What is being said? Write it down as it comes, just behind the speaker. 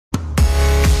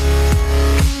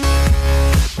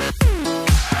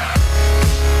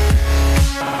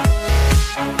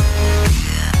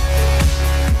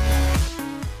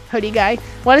hoodie guy.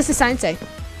 What does the sign say?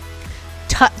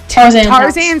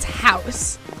 Tarzan's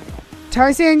house.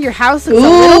 Tarzan, your house looks a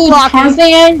little blocky.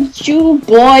 Tarzan,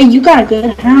 boy, you got a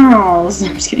good house.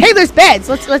 I'm just kidding. Hey, there's beds.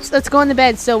 Let's go in the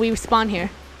bed so we spawn here.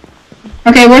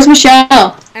 Okay, where's Michelle?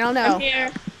 I don't know. I'm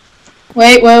here.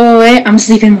 Wait. I'm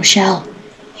sleeping with Michelle.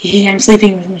 Yeah, I'm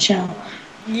sleeping with Michelle.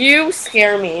 You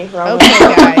scare me, Roman.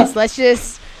 Okay, guys, let's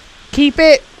just keep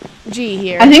it G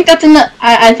here. I think that's enough.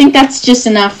 I think that's just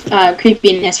enough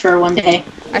creepiness for one day.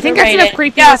 I think that's enough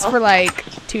creepiness for like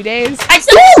 2 days.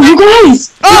 You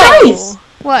guys! Oh!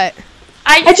 What?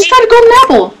 I just got a golden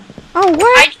apple. Oh,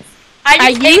 what? I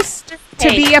used to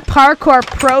be a parkour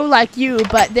pro like you,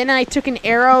 but then I took an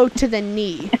arrow to the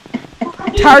knee.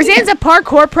 Tarzan's a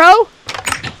parkour pro?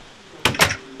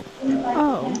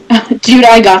 Oh. Dude,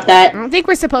 I got that. I don't think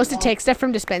we're supposed to take stuff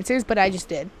from dispensers, but I just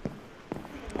did.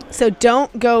 So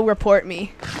don't go report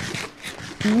me.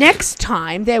 Next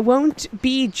time, there won't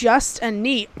be just a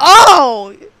knee.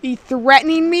 Oh! You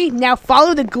threatening me? Now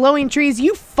follow the glowing trees.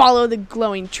 You follow the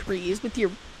glowing trees with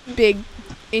your big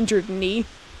injured knee.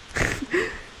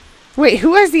 Wait,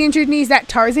 who has the injured knee? Is that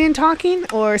Tarzan talking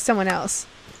or someone else?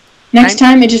 Next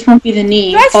time, it just won't be the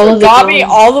knee. You guys forgot me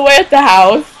all the way at the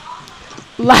house.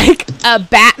 Like a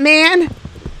Batman?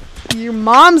 Your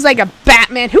mom's like a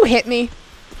Batman. Who hit me?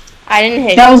 I didn't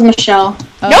hit him. That was Michelle.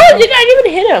 No, I didn't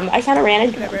even hit him. I kind of ran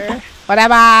into him.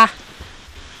 Whatever.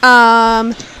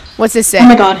 What's this say? Oh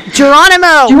my god. Geronimo!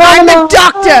 I'm Geronimo! the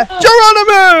doctor!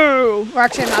 Geronimo! Or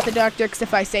actually, I'm not the doctor, because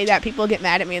if I say that, people get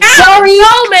mad at me. Sorry,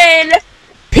 Roman!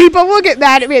 People will get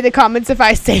mad at me in the comments if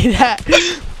I say that.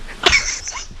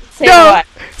 Say what?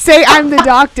 Say I'm the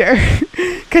doctor.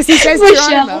 Because he says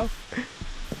Geronimo.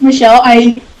 Michelle,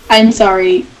 I'm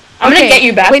sorry. I'm gonna get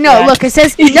you back. Wait, no, look, it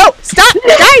says, no, stop,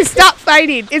 guys, stop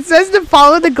fighting. It says to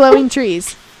follow the glowing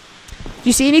trees. Do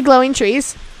you see any glowing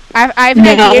trees? I've an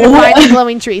idea to find the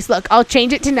glowing trees. Look, I'll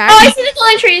change it to 9. Oh, I see the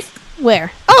glowing trees.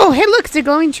 Where? Oh, hey, look, it's a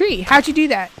glowing tree. How'd you do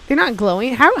that? They're not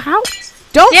glowing. How?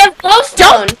 Don't. They have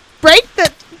glowstone. Don't break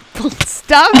the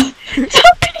stuff. Off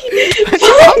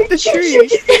the tree.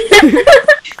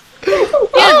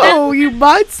 Oh, you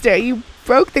monster. You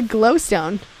broke the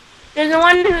glowstone. There's the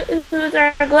one who's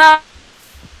our glow.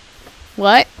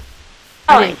 What?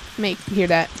 I didn't hear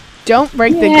that. Don't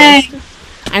break the glowstone.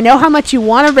 I know how much you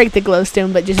want to break the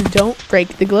glowstone, but just don't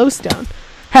break the glowstone.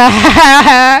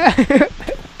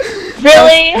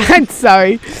 Really? I'm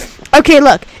sorry. Okay,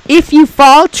 look. If you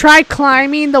fall, try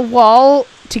climbing the wall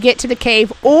to get to the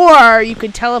cave, or you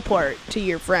could teleport to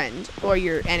your friend or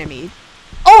your enemy.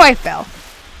 Oh, I fell.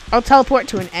 I'll teleport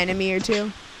to an enemy or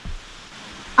two.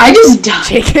 I just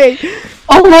died. JK.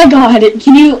 Oh my god.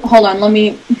 Can you... Hold on, let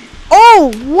me...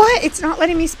 Oh, what? It's not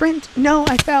letting me sprint. No,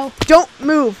 I fell. Don't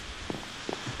move.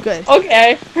 Good.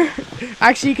 Okay.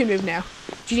 Actually, you can move now.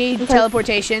 Do you need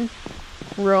teleportation?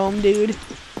 Rome, dude.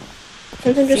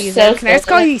 Caesar. Can I just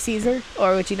call you Caesar?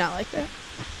 Or would you not like that?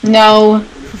 No.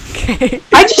 Okay.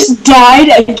 I just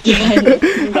died again.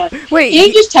 Wait. Can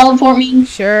you just teleport me?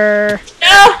 Sure.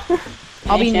 No.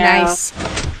 I'll be nice.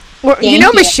 Or, you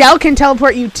know Michelle can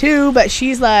teleport you too, but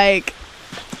she's like...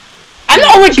 I'm the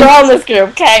only girl in this group,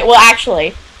 okay? Well,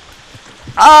 actually.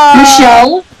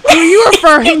 Michelle? Who are you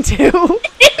referring to?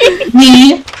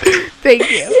 Me. Thank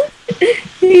you.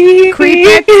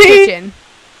 Creep kitchen.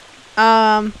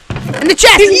 In the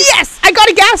chest! Yes! I got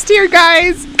a gas tier,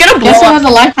 guys! Gonna blow Guess who up. has a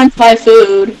lifetime supply of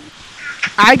food?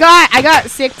 I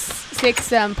got six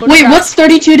Wait, what's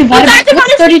 32 divided by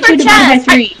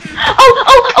 3?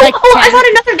 Oh, I found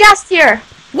another gas tier.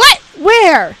 What?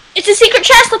 Where? It's a secret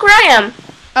chest. Look where I am.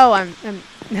 Oh, I'm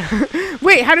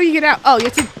Wait, how do you get out? Oh,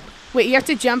 you have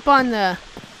to jump on the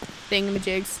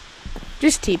thingamajigs.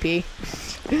 Just TP.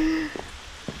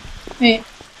 Wait.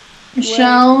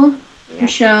 Michelle. Yeah.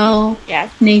 Michelle. Yeah.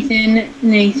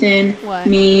 Nathan. What?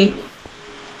 Me.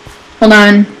 Hold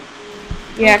on.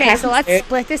 Yeah. Okay, so let's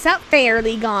split this up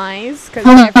fairly, guys, because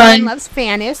Hold everyone on. loves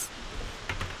fairness.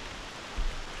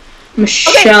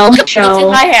 Michelle. It's in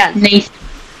my hand. Nathan.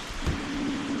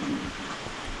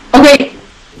 Okay.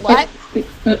 What?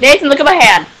 Nathan, look at my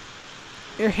hand.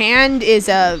 Your hand is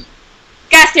a...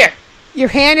 Gas tier. Your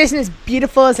hand isn't as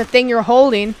beautiful as the thing you're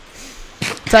holding.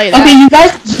 I'll tell you that.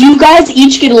 Okay, you guys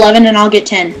each get 11 and I'll get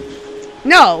 10.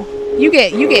 No, you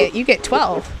get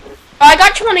 12. Oh, I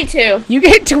got 22. You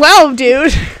get 12,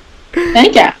 dude.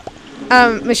 Thank you.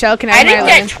 Michelle, can I I have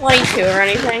didn't my get 22 or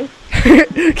anything.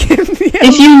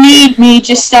 If you need me,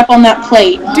 just step on that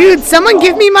plate. Dude, someone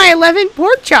give me my 11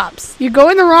 pork chops. You're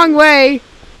going the wrong way.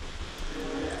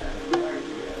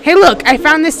 Hey, look, I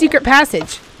found this secret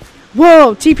passage.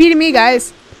 Whoa, TP to me,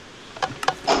 guys.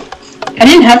 I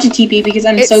didn't have to TP because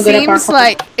I'm so good at parkour. It seems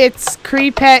like it's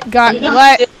Creepet got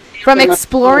what? From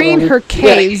exploring her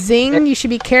cave. Zing, you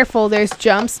should be careful. There's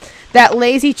jumps. That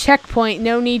lazy checkpoint.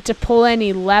 No need to pull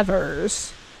any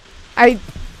levers. I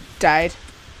died.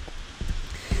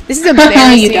 This is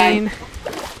embarrassing.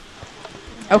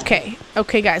 Okay.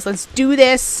 Okay, guys. Let's do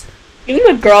this.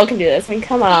 Even a girl can do this. I mean,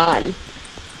 come on.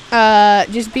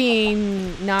 Just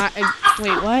being not a...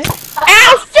 Wait, what?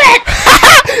 Ow, shit!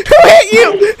 Who hit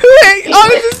you? Who hit you? Oh,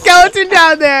 there's a skeleton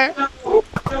down there.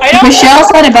 Michelle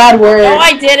said a bad word. No,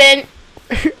 I didn't.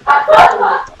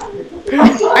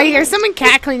 I hear someone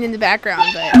cackling in the background,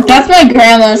 but... That's my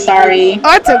grandma, sorry.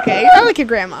 Oh, it's okay. I like your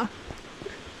grandma.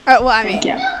 Well, I mean,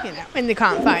 you know, in the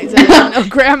confines of no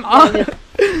grandma.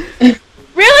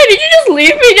 Really? Did you just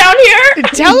leave me down here?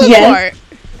 Teleport. Yes.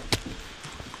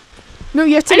 No,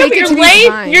 you have to I know, make but it to these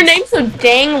lines. your name's so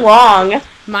dang long.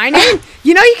 My name?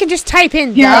 You know you can just type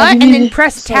in Yeah, the and then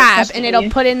press so tab trust and me. it'll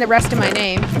put in the rest of my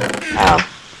name. Oh.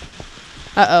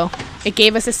 Uh-oh. It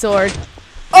gave us a sword.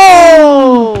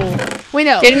 Oh! Wait,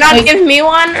 no. Did it not give me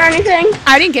one or anything?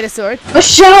 I didn't get a sword.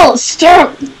 Michelle,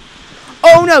 stop!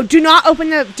 Oh, no. Do not open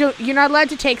the... You're not allowed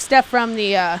to take stuff from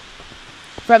the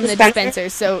dispenser.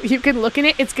 So you can look in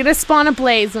it. It's going to spawn a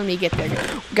blaze when we get there,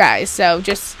 guys. So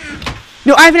just...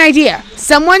 No, I have an idea.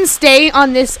 Someone stay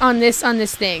on this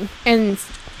thing. And...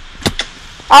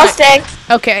 I'll stay.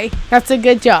 Okay. That's a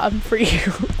good job for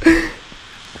you.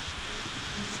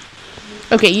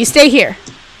 Okay, you stay here.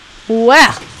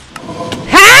 Wow.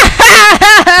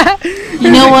 You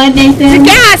know what, Nathan? There's a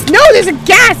gas! No, there's a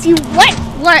gas! You what?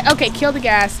 What? Okay, kill the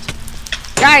gas.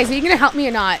 Guys, are you gonna help me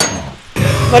or not?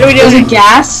 What are we There's doing? a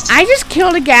gas? I just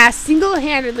killed a gas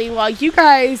single-handedly while you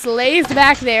guys lazed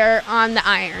back there on the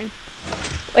iron.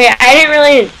 Wait, I didn't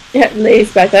really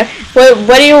lace back there.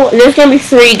 What do you... There's gonna be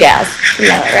 3 gas. You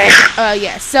know that, right?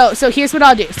 Yes. So here's what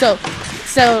I'll do. So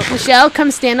Michelle,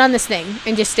 come stand on this thing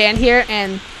and just stand here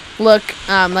and look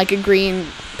like a green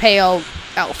pale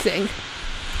elf thing.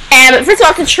 And first of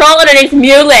all, control underneath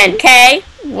Mulan, okay?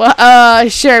 Well,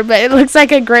 sure, but it looks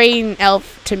like a green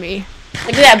elf to me.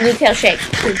 Look at that blue tail shake.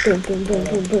 Boom, boom, boom, boom,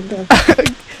 boom, boom, boom.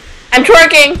 I'm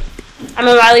twerking. I'm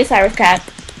a Miley Cyrus cat.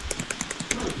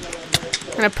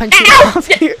 I'm gonna punch you off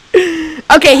here.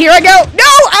 Okay, here I go. No,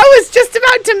 I was just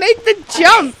about to make the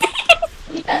jump.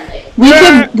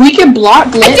 We could block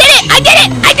glitch.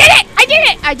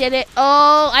 I did it.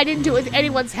 Oh, I didn't do it with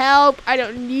anyone's help. I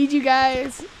don't need you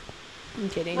guys. I'm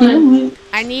kidding.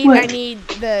 I need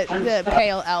the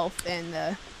pale elf and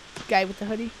the guy with the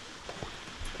hoodie.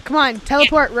 Come on,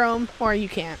 teleport Rome, or you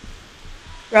can't.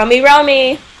 Romy.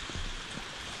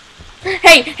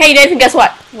 Hey, Nathan, guess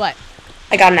what? What?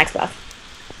 I got an Xbox.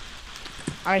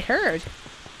 I heard.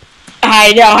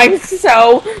 I know, I'm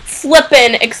so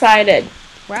flippin' excited.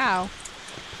 Wow.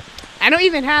 I don't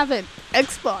even have an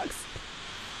Xbox.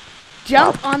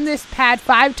 Jump on this pad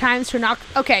 5 times for knock.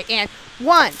 Okay, and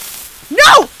 1.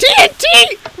 No!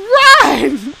 TNT!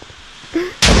 Run!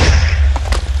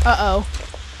 Uh-oh.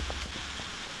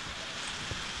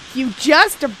 You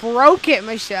just broke it,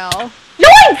 Michelle. No,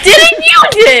 I didn't! You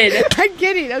did! I'm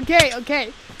kidding.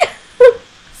 Okay.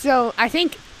 So, I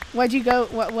think... Where'd you go?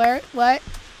 Where? What?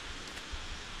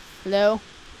 Hello?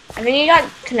 I think you got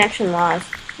connection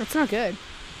lost. That's not good.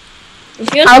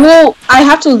 I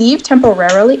have to leave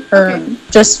temporarily, or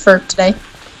just for today.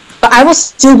 But I will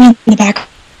still be in the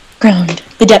background,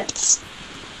 the depths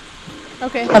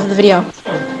Okay. of the video.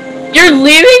 You're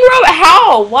leaving, Rob?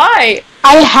 How? Why?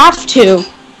 I have to.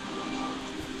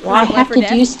 Why? I have for to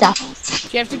death? do stuff.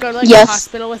 Do you have to go to like Yes. a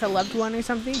hospital with a loved one or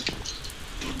something?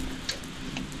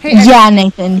 Hey, Yeah,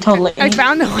 Nathan, totally. I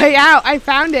found the way out. I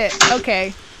found it.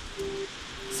 Okay.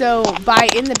 So, by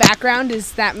in the background,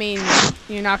 does that mean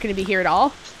you're not going to be here at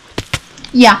all?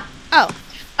 Yeah. Oh.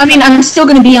 I mean, I'm still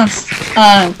going to be on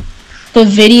the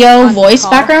video On the voice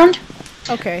call. background,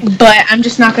 Okay. but I'm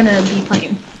just not going to be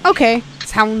playing. Okay.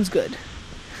 Sounds good.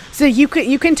 So you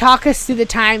can talk us through the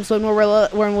times when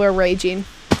we're raging.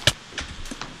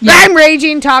 Yeah. I'm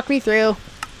raging. Talk me through.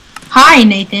 Hi,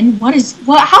 Nathan.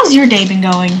 How's your day been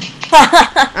going?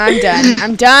 I'm done.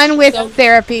 I'm done with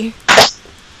therapy.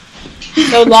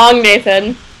 So long,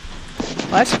 Nathan.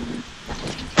 What?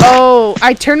 Oh,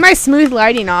 I turned my smooth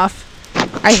lighting off.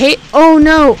 I hate... Oh,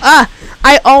 no.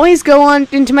 I always go on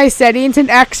into my settings and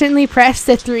accidentally press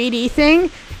the 3D thing,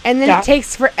 and then it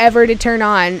takes forever to turn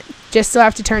on, just so I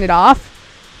have to turn it off.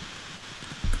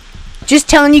 Just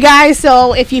telling you guys,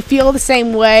 so if you feel the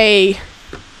same way,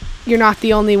 you're not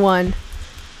the only one.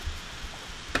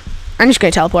 I'm just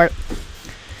going to teleport.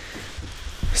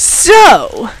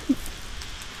 So...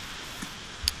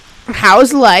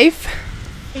 How's life?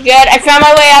 Good. I found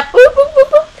my way up. Boop, boop, boop,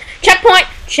 boop. Checkpoint.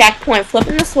 Checkpoint.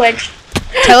 Flipping the switch.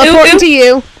 Teleporting to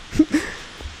you.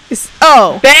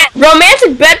 Oh.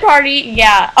 Romantic bed party.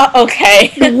 Yeah.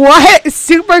 Okay. What?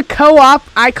 Super co-op.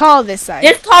 I call this side.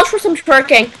 This calls for some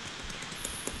twerking.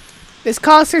 This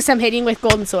calls for some hitting with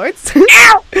golden swords.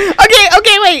 Ow!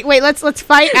 Okay, wait. Let's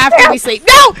fight after we sleep.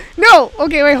 No.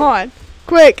 Okay, wait, hold on.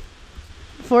 Quick.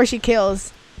 Before she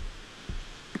kills.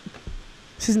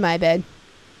 This is my bed.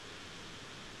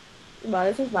 Well,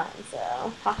 this is mine, so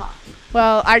haha.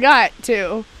 Well, I got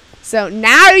 2. So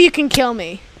now you can kill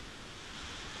me.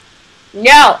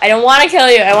 No, I don't want to kill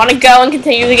you. I want to go and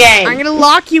continue the game. I'm gonna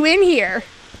lock you in here.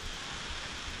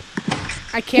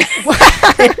 I can't.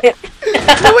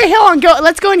 No, wait, hold on. Go.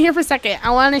 Let's go in here for a second.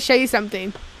 I want to show you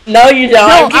something. No, you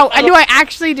don't. No, I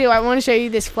actually do. I want to show you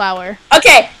this flower.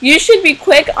 Okay, you should be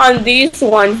quick on these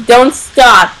ones. Don't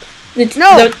stop. No,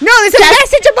 there's a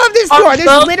message above this door.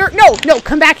 There's no,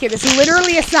 come back here. There's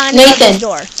literally a sign above this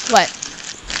door. What?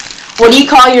 What do you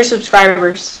call your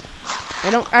subscribers?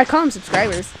 I call them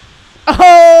subscribers.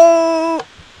 Oh!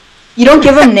 You don't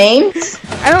give them names?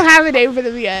 I don't have a name for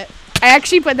them yet. I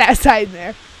actually put that sign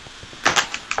there.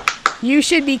 You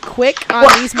should be quick on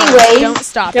these ones. Don't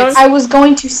stop. I was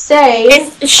going to say...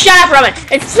 Shut up, Roman.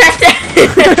 It's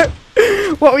tested.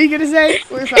 What were you going to say?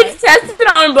 It's tested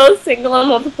on both single and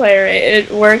multiplayer.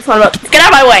 It works on both. Get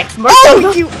out of my way.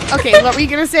 Okay, what were you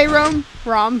going to say, Roman?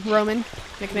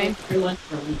 Nickname?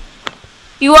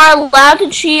 You are allowed to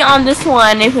cheat on this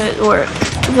one if it lags.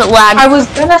 I was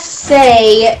going to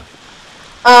say...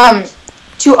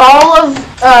 to all of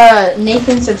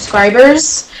Nathan's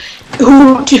subscribers,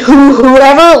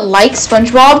 whoever likes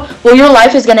SpongeBob, well, your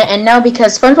life is gonna end now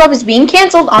because SpongeBob is being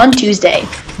canceled on Tuesday.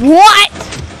 What?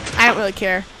 I don't really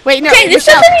care. Wait, no. Okay, this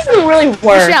doesn't even really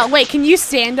work. Michelle, wait, can you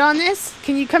stand on this?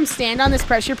 Can you come stand on this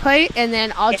pressure plate and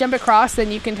then I'll jump across,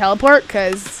 then you can teleport?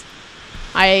 Because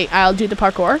I'll do the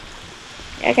parkour.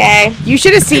 Okay. You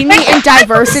should have seen me in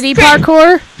diversity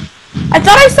parkour. I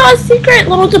thought I saw a secret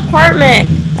little department.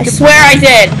 I swear I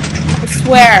did. I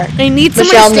swear. I need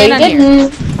someone to stand on here.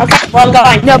 Okay, well, I'm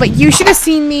going. No, but you should have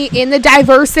seen me in the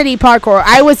diversity parkour.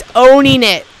 I was owning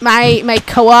it. My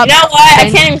co-op. You know what? I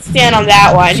can't even stand on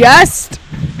that one. Just.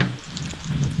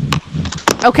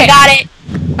 Okay. I got it.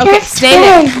 Okay, stay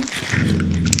there.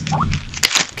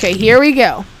 Okay, here we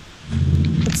go.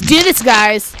 Let's do this,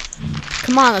 guys.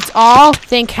 Come on, let's all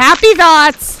think happy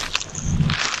thoughts.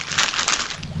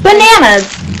 Bananas.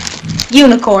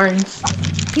 Unicorns.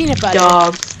 Peanut butter.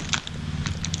 Dogs.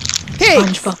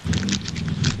 Pigs. SpongeBob.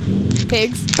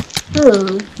 Pigs.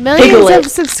 Ooh. Millions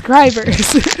of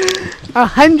subscribers.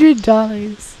 $100.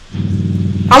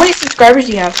 How many subscribers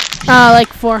do you have? Like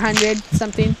 400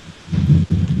 something.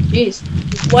 Jeez.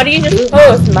 What do you just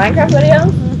post? Minecraft video?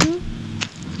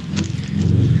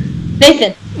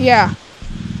 Nathan. Yeah.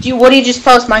 What do you just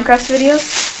post? Minecraft videos?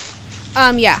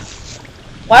 Yeah.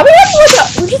 Why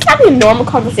we're just having a normal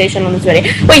conversation on this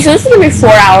video. Wait, so this is gonna be 4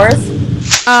 hours?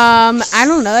 I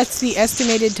don't know. That's the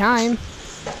estimated time.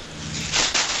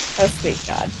 Oh, sweet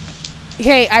God.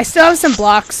 Okay, I still have some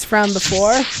blocks from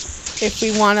before. If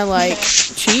we want to, like,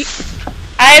 cheat.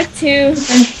 I have 2.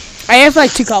 I have,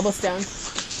 like, 2 cobblestone.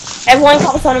 I have 1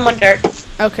 cobblestone and 1 dirt.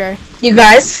 Okay. You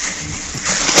guys?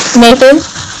 Nathan?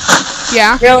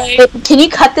 Yeah? Really? Can you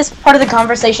cut this part of the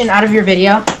conversation out of your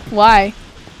video? Why?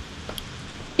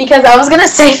 Because I was gonna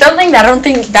say something that I don't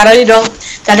think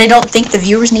the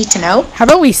viewers need to know. How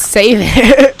about we save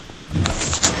it?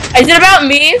 Is it about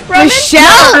me, Roman?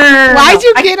 Michelle! No. Why'd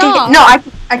you get off?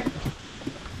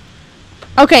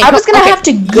 Okay. I was gonna have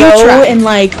to go in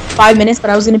like 5 minutes, but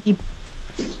I was gonna be...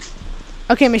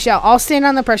 Okay, Michelle, I'll stand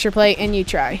on the pressure plate and you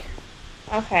try.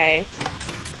 Okay.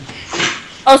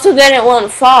 Oh, so then it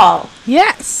won't fall.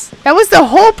 Yes. That was the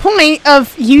whole point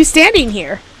of you standing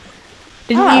here.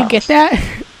 Didn't you get that?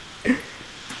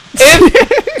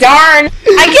 Oops, darn.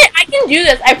 I can do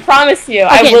this. I promise you.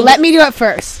 Okay, let me do it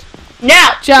first.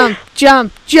 Now. Jump,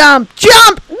 jump, jump,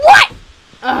 jump! What?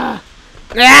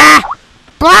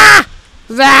 Blah!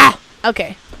 Zah!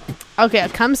 Okay. Okay,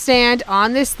 come stand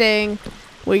on this thing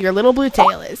where your little blue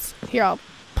tail is. Here, I'll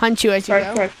punch you as you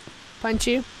go. Punch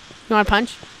you. You want to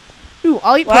punch? Ooh,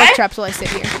 I'll eat pork chops while I sit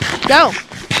here. Go.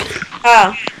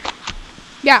 Oh.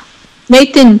 Yeah.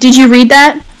 Nathan, did you read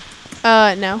that?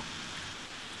 No.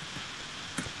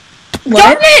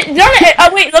 What? Darn it! Oh,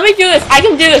 wait, let me do this. I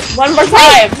can do this one more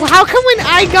time. Well, how come when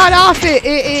I got off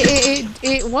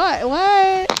it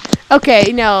what?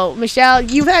 Okay, no. Michelle,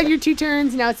 you've had your 2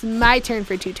 turns. Now it's my turn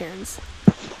for 2 turns.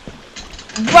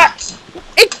 What?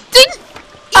 It didn't.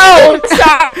 Oh,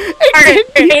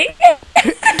 sorry.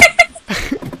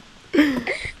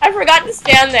 I forgot to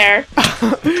stand there.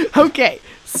 Okay,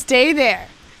 stay there.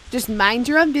 Just mind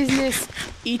your own business.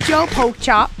 Eat your pork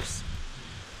chops.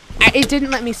 It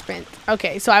didn't let me sprint.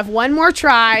 Okay, so I have one more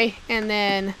try, and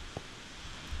then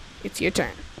it's your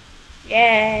turn.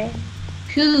 Yay.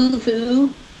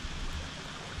 Hoo-hoo.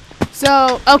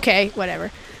 So, okay,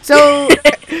 whatever. So,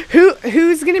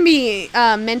 who's gonna be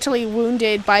mentally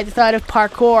wounded by the thought of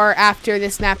parkour after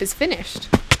this map is finished?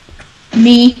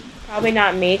 Me. Probably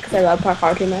not me, because I love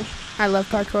parkour too much. I love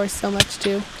parkour so much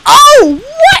too. Oh,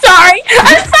 what? Sorry! I'm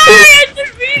sorry! I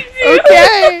didn't mean to.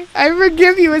 Okay, I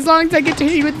forgive you as long as I get to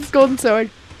hit you with this golden sword.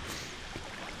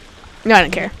 No, I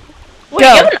don't care. Wait,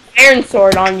 Go. you have an iron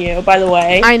sword on you, by the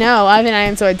way. I know, I have an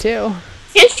iron sword too.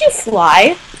 Can't you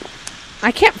fly?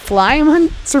 I can't fly, I'm on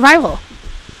survival.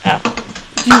 Oh.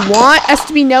 Do you want us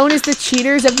to be known as the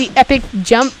cheaters of the epic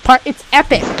jump part? It's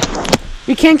epic.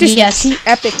 We can't just cheat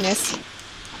epicness.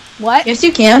 What? Yes,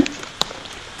 you can.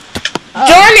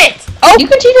 Darn it! Oh, You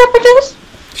can cheat up with this?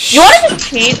 You want to just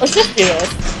cheat? Let's just do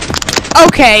this.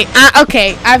 okay,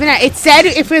 okay. It said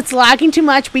if it's lagging too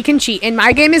much, we can cheat. And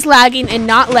my game is lagging and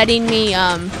not letting me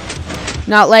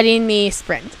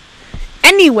sprint.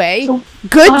 Anyway, So,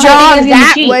 good how are you job. guys gonna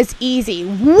That cheat? was easy.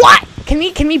 What? Can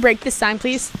we break this sign,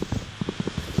 please?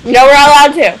 No, we're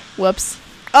allowed to. Whoops.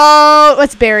 Oh,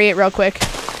 let's bury it real quick.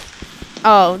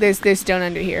 Oh, there's stone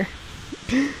under here.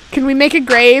 Can we make a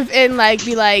grave and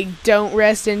be like, don't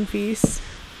rest in peace?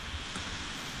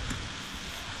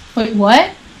 Wait,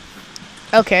 what?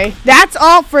 Okay, that's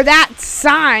all for that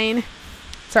sign.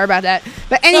 Sorry about that.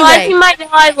 But So as anyway, you might know,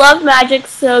 I love magic,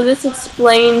 so this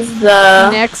explains the...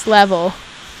 next level.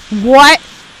 What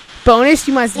bonus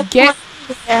you must get?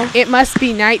 Yeah. It must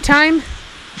be nighttime.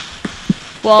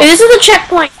 Well, This is a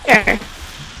checkpoint here.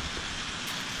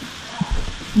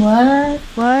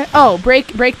 What? Oh, break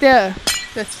the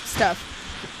stuff.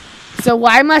 So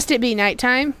why must it be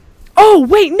nighttime? Oh,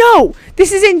 wait, no!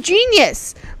 This is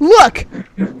ingenious! Look!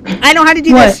 I know how to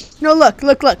do What? this. No, look.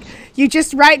 You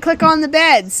just right-click on the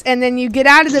beds, and then you get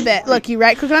out of the bed. Look, you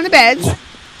right-click on the beds,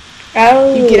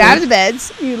 Oh. you get out of the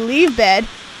beds, you leave bed,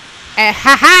 and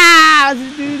ha-ha!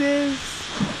 Let's do this.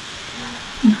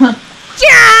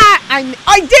 Yeah!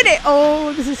 I did it!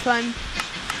 Oh, this is fun.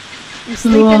 I'm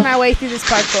sleeping Cool. my way through this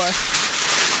parkour.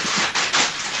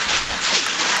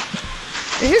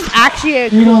 This is actually a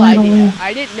cool idea.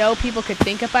 I didn't know people could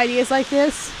think up ideas like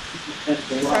this.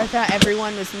 So I thought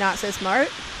everyone was not so smart.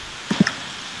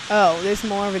 Oh, there's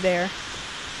more over there.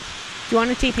 Do you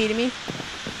want to TP to me?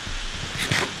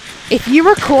 If you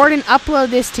record and upload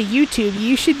this to YouTube,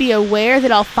 you should be aware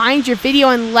that I'll find your video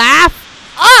and laugh.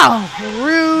 Oh,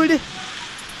 rude.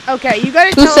 Okay, you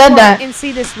gotta Who said teleport that? and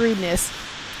see this rudeness.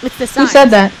 It's the Who signs. said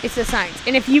that? It's the signs.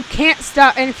 And if you can't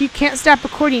stop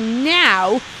recording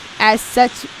now, as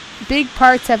such big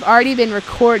parts have already been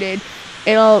recorded,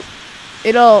 it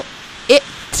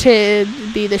to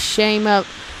be the shame of.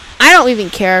 I don't even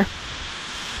care.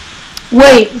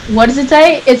 Wait, what does it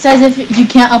say? It says if you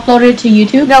can't upload it to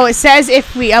YouTube? No, it says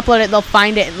if we upload it, they'll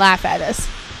find it and laugh at us.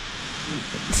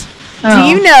 Oh. Do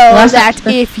you know Well, that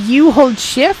if you hold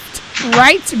shift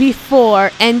right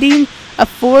before ending a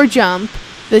 4 jump,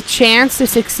 the chance to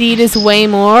succeed is way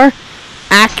more?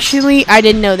 Actually, I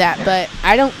didn't know that, but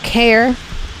I don't care.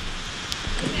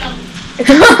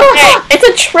 Hey, it's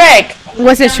a trick.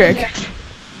 What's a trick?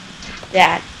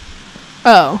 Dad.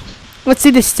 Oh, let's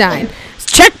see this sign.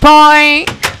 Checkpoint!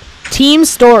 Team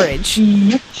storage.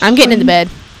 I'm getting in the bed.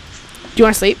 Do you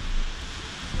want to sleep?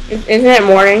 Isn't it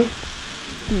morning?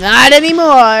 Not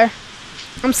anymore.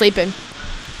 I'm sleeping.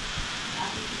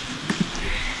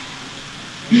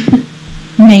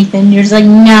 Nathan, you're just like,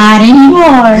 not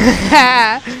anymore.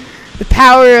 The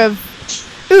power of...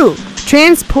 Ooh,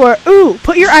 transport. Ooh,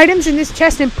 put your items in this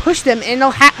chest and push them and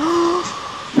it'll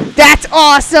That's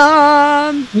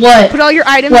awesome! What? Put all your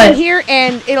items What? in here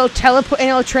and it'll teleport and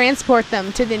it'll transport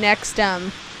them to the next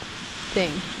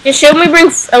thing. Yeah, should we bring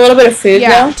a little bit of food,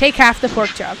 Yeah, though? take half the pork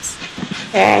chops.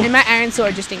 Okay. And my iron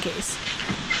sword just in case.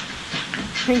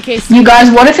 In case You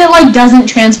guys, what if it like doesn't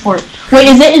transport? Wait,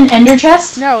 is it an ender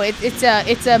chest? No, it's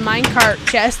a minecart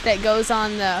chest that goes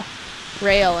on the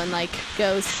rail and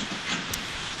goes.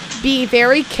 Be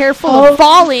very careful of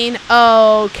falling.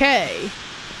 Okay.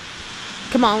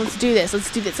 Come on, let's do this.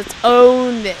 Let's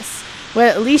own this. Well,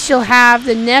 at least you'll have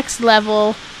the next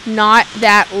level, not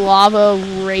that lava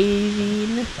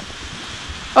raving.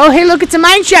 Oh, hey, look, it's a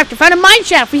mine shaft. I found a mine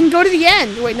shaft. We can go to the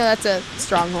end. Wait, no, that's a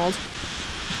stronghold.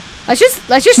 Let's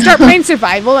just start playing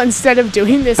survival instead of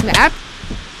doing this map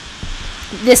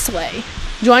this way.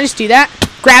 Do you want to just do that?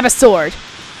 Grab a sword.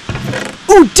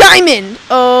 Ooh, diamond!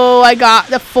 Oh, I got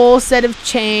the full set of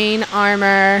chain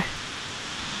armor.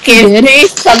 Give me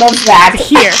some of that.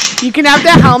 Here, you can have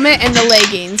the helmet and the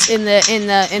leggings in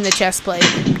the chest plate.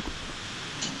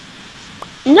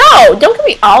 No, don't give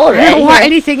me all of it. I don't want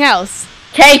anything else.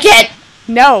 Take it.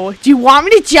 No. Do you want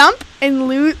me to jump and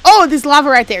lose? Oh, there's lava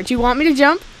right there. Do you want me to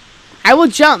jump? I will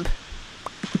jump.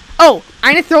 Oh,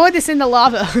 I'm gonna throw this in the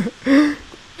lava.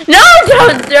 No,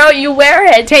 don't throw it. You wear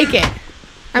it. Take it.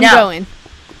 I'm No. going.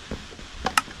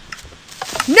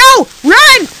 No!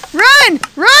 Run! Run!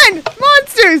 Run!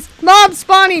 Monsters! Mob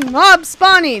spawning! Mob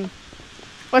spawning!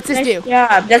 What's this do?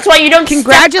 Yeah, that's why you don't.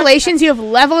 Congratulations, you have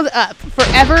leveled up.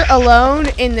 Forever alone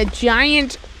in the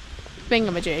giant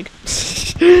thingamajig.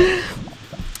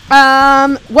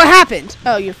 What happened?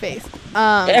 Oh, your face.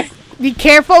 Be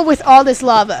careful with all this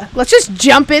lava. Let's just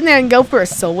jump in there and go for a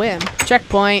swim.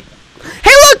 Checkpoint.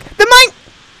 Hey, look! The mine!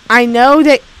 I know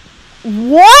that...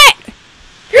 What?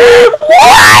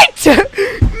 What?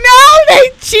 No,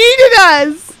 they cheated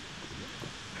us.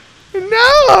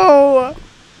 No.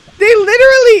 They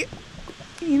literally...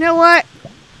 You know what?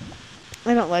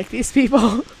 I don't like these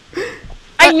people.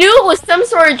 I knew it was some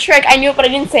sort of trick. I knew it, but I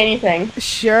didn't say anything.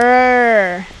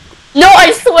 Sure. No,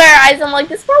 I swear, I'm like,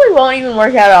 this probably won't even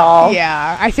work at all.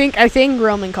 Yeah, I think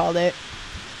Roman called it.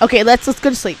 Okay, let's go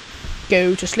to sleep.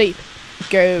 Go to sleep.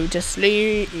 Go to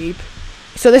sleep.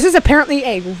 So this is apparently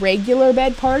a regular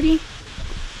bed party.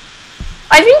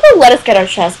 I think they'll let us get our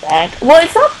chest back. Well,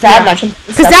 it's not that much.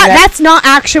 Because that's not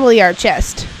actually our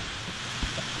chest.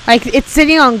 Like, it's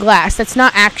sitting on glass. That's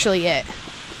not actually it.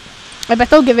 I bet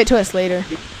they'll give it to us later.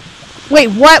 Wait,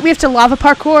 what? We have to lava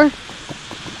parkour?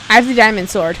 I have the diamond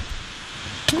sword.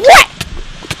 What?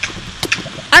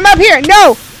 I'm up here.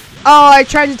 No! Oh, I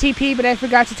tried to TP, but I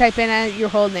forgot to type in your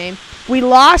whole name. We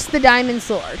lost the diamond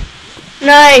sword.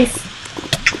 Nice.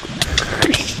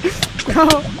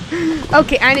 Oh.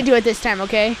 Okay, I'm gonna do it this time,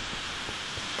 okay?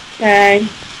 Okay.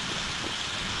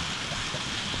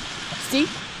 See?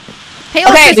 Hey,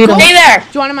 look, Okay, there's gold. stay there. Do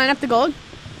you want to mine up the gold?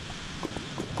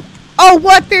 Oh,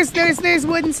 what? There's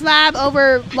wooden slab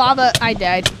over lava. I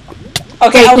died.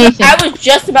 Okay, Wait, Nathan. I was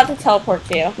just about to teleport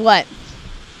to you. What?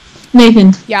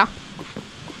 Nathan. Yeah.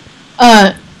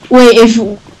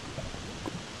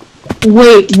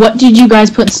 Wait, what did you guys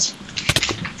put?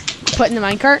 Put in the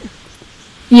minecart?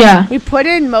 Yeah. We put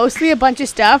in mostly a bunch of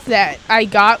stuff that I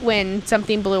got when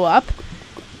something blew up.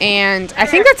 And I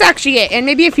think that's actually it. And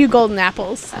maybe a few golden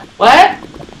apples. What?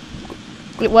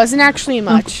 It wasn't actually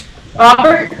much.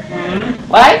 Robert?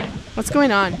 What? What's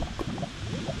going on?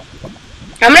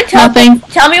 I'm gonna Nothing.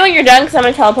 tell me when you're done, because I'm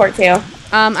gonna teleport to you.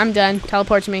 I'm done.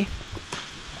 Teleport to me.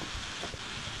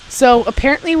 So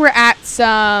apparently we're at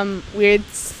some weird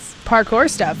parkour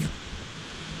stuff.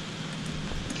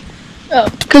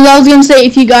 Because I was gonna say,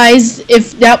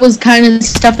 if that was kind of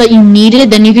stuff that you needed,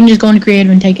 then you can just go into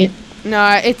creative and take it.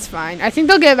 No, it's fine. I think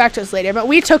they'll give it back to us later. But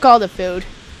we took all the food,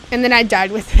 and then I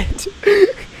died with it.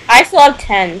 I still have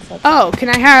 10. So Oh, can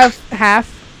I have half?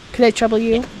 Could I trouble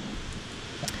you?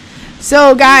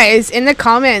 So, guys, in the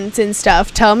comments and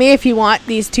stuff, tell me if you want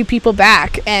these two people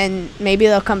back, and maybe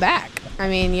they'll come back. I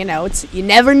mean, you know, you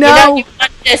never know. You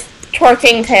want this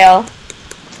twerking tail.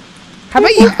 How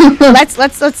about you?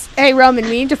 let's. Hey, Roman,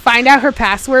 we need to find out her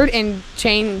password and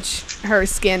change her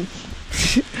skin.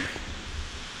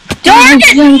 Darn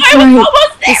it! I was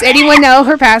almost there. Does anyone know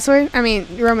her password? I mean,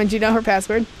 Roman, do you know her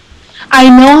password? I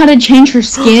know how to change her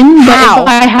skin, but How? if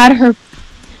I had her,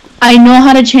 I know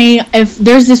how to change. If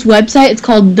there's this website, it's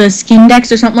called the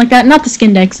Skindex or something like that. Not the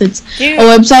Skindex. It's Dude. a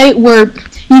website where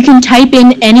you can type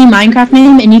in any Minecraft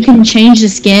name and you can change the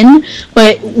skin.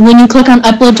 But when you click on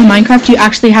upload to Minecraft, you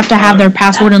actually have to have their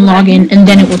password and login, and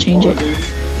then it will change it.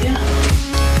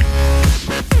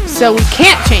 So we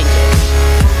can't change it.